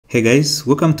Hey guys,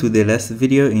 welcome to the last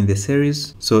video in the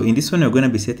series. So in this one, we're going to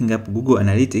be setting up Google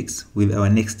Analytics with our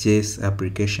Next.js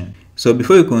application. So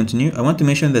before we continue, I want to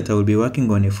mention that I will be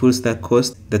working on a full stack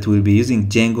course that will be using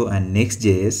Django and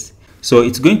Next.js. So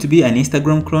it's going to be an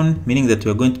Instagram clone, meaning that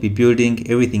we're going to be building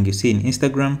everything you see in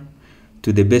Instagram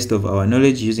to the best of our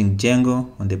knowledge using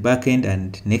Django on the back end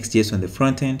and Next.js on the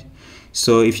front end.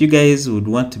 So if you guys would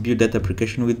want to build that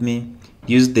application with me,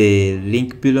 use the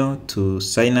link below to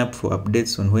sign up for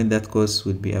updates on when that course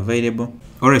will be available.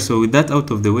 Alright, so with that out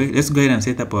of the way, let's go ahead and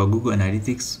set up our Google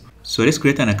Analytics. So let's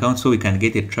create an account so we can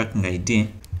get a tracking ID.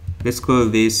 Let's call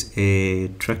this a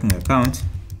tracking account.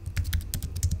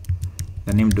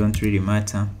 The name don't really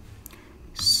matter.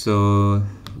 So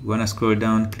we want to scroll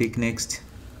down, click next.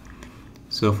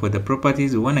 So for the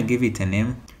properties, we want to give it a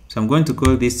name. So I'm going to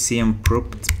call this CM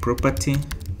property.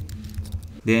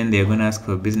 Then they're going to ask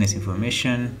for business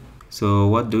information. So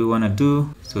what do we want to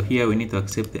do? So here we need to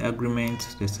accept the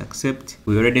agreement. Let's accept.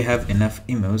 We already have enough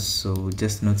emails, so we'll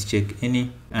just not check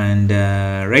any. And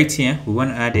right here, we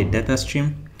want to add a data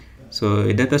stream. So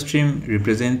a data stream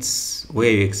represents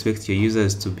where you expect your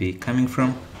users to be coming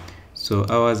from. So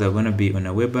ours are going to be on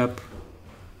a web app.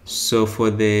 So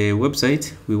for the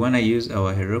website, we want to use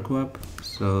our Heroku app.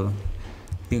 So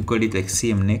I think call it like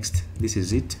CM next. This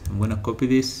is it. I'm going to copy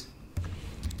this.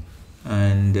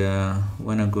 And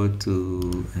wanna go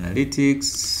to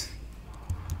analytics,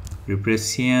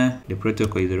 replace here. The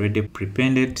protocol is already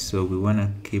prepended, so we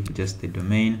wanna keep just the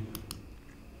domain,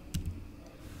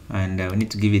 and we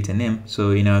need to give it a name. So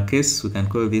in our case, we can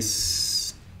call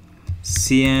this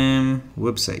CM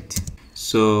website.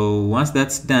 So once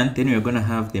that's done, then we're gonna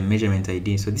have the measurement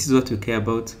ID. So this is what we care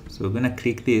about. So we're gonna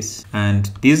click this,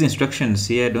 and these instructions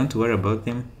here, don't worry about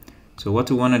them. So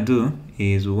what we want to do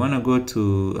is we want to go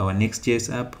to our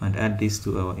Next.js app and add this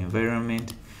to our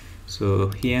environment. So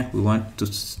here we want to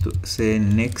say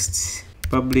next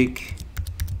public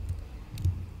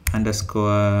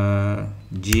underscore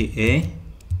GA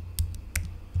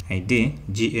ID,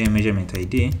 GA measurement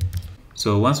ID.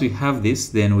 So once we have this,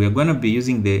 then we are going to be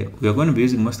using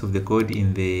most of the code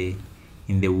in the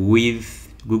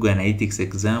with Google Analytics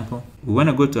example. We want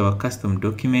to go to our custom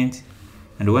document.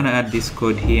 And we want to add this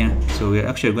code here. So we're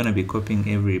actually going to be copying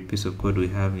every piece of code we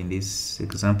have in this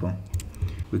example.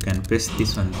 We can paste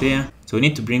this one there. So we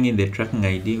need to bring in the tracking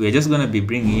ID. We're just going to be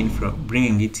bringing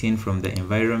it in from the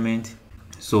environment.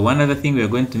 So one other thing we are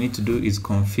going to need to do is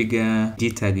configure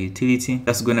gtag utility.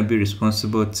 That's going to be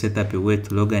responsible to set up a way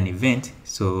to log an event.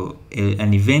 So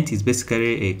an event is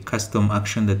basically a custom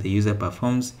action that the user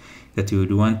performs that you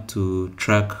would want to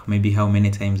track maybe how many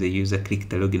times the user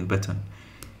clicked the login button.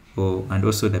 And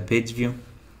also the page view.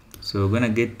 So we're gonna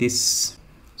get this.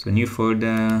 So new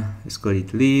folder, let's call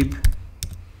it lib.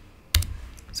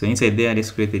 So inside there, let's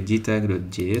create a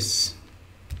gtag.js.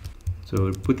 So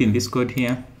we'll put in this code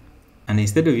here, and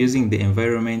instead of using the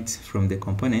environment from the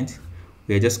component,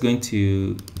 we are just going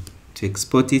to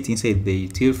export it inside the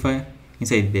util file,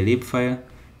 inside the lib file,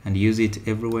 and use it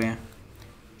everywhere.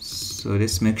 So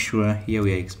let's make sure here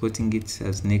we are exporting it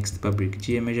as next public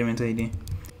GA measurement ID.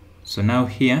 So now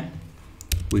here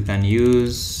we can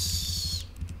use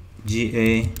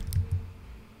GA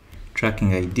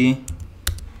tracking ID,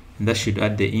 and that should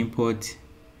add the import.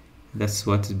 That's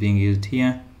what is being used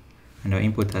here, and our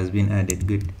import has been added.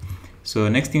 Good. So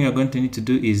next thing we're going to need to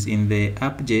do is in the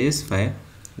app.js file,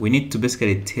 we need to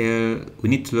basically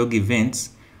log events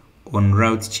on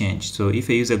route change. So if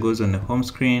a user goes on the home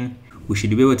screen, we should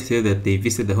be able to say that they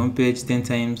visited the home page 10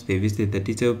 times, they visited the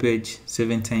detail page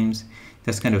 7 times.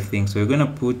 That kind of thing. So we're gonna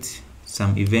put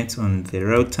some events on the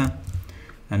router,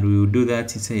 and we will do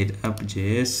that inside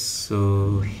app.js.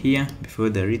 So here, before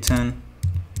the return,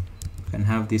 we can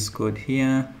have this code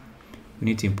here. We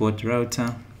need to import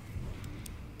router.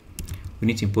 We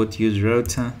need to import use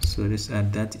router. So let's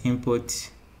add that import.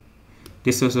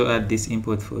 Let's also add this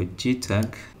import for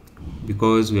gtag,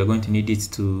 because we are going to need it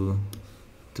to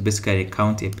basically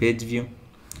count a page view.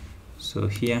 So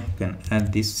here we can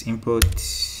add this import.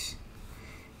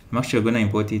 I'm actually going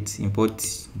to import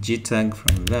gtag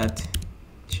from that.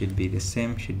 Should be the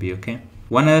same, should be okay.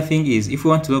 One other thing is, if we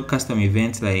want to log custom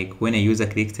events, like when a user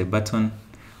clicks a button,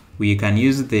 we can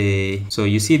use so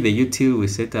you see the util we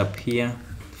set up here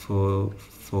for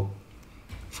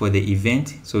the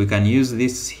event. So we can use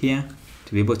this here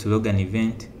to be able to log an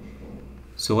event.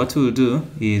 So what we'll do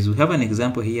is, we have an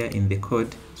example here in the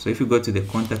code. So if you go to the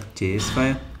contact.js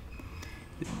file,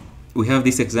 we have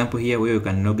this example here where we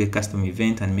can log a custom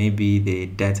event and maybe the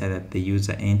data that the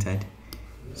user entered.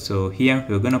 So here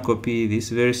we're going to copy this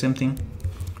very same thing,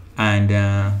 and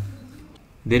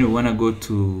Then we want to go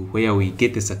to where we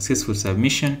get the successful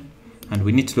submission, and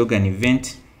we need to log an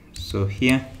event. So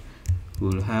here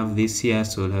we'll have this here.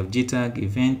 So we'll have GTag,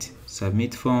 event,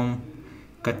 submit form,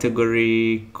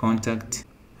 category, contact,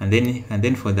 and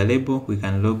then for the label we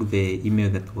can log the email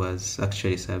that was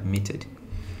actually submitted.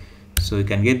 So we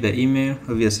can get the email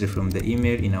obviously from the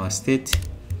email in our state,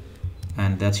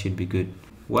 and that should be good.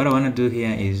 What I want to do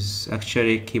here is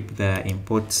actually keep the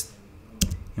import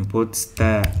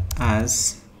star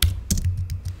as.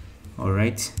 All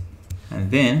right,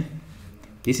 and then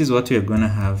this is what we're gonna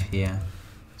have here.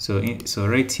 So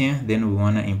right here, then we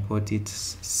want to import it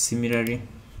similarly.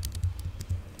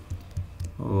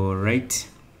 All right.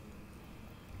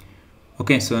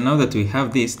 Okay, so now that we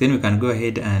have this, then we can go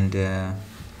ahead and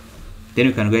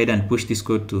push this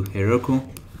code to Heroku,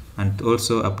 and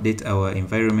also update our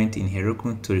environment in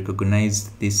Heroku to recognize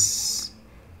this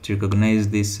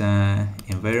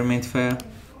environment file.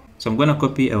 So I'm gonna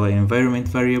copy our environment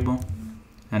variable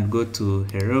and go to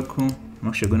Heroku. I'm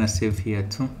actually gonna save here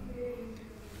too,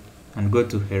 and go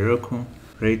to Heroku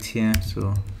right here.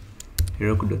 So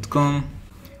heroku.com.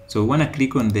 So we want to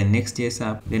click on the Next.js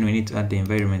app, then we need to add the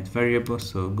environment variable.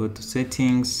 So go to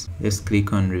settings, let's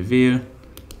click on reveal.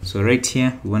 So right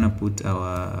here we want to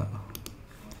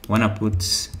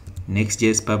put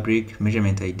Next.js public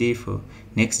measurement ID for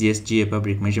Next.js GA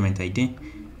public measurement ID.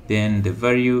 Then the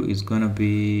value is gonna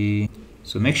be,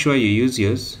 so make sure you use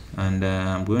yours, and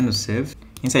I'm going to save.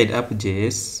 Inside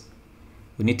app.js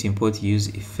we need to import use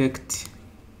effect.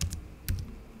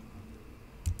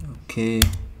 Okay,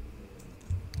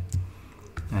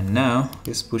 and now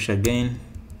let's push again.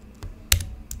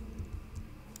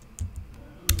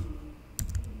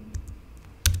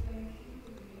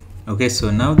 Okay,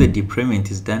 so now the deployment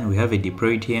is done. We have a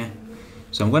deployed here.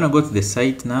 So I'm gonna go to the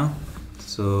site now.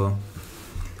 So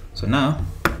now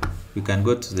we can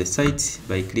go to the site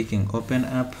by clicking open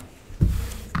app.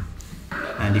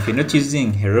 And if you're not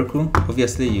using Heroku,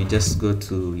 obviously you just go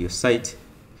to your site,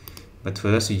 but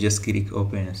for us you just click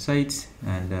open site,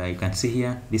 and you can see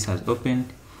here this has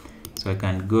opened. So I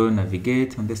can go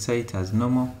navigate on the site as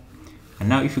normal. And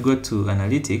now if you go to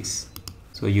analytics,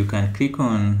 so you can click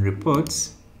on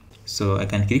reports. So I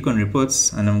can click on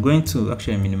reports, and I'm going to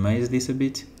actually minimize this a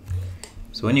bit.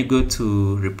 So when you go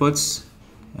to reports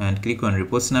and click on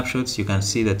report snapshots, you can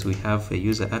see that we have a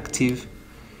user active,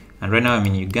 and right now I'm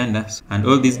in Uganda, and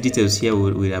all these details here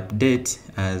will update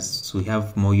as we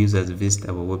have more users visit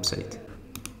our website.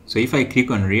 So if I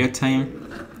click on real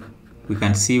time, we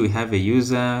can see we have a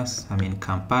user, I'm in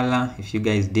Kampala, if you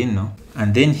guys didn't know.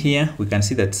 And then here we can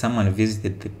see that someone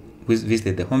visited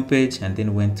the homepage and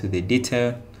then went to the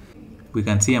detail. We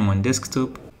can see I'm on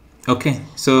desktop. Okay,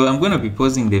 so I'm going to be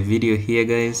pausing the video here,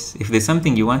 guys. If there's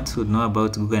something you want to know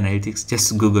about Google Analytics,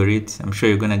 just Google it. I'm sure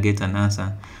you're going to get an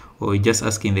answer, or just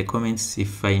ask in the comments.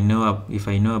 If I know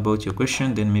about your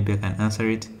question, then maybe I can answer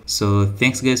it. So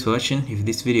thanks guys for watching. If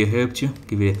this video helped you,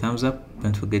 give it a thumbs up.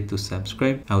 Don't forget to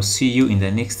subscribe. I'll see you in the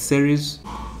next series.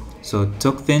 So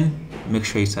talk then. Make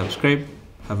sure you subscribe.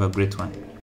 Have a great one.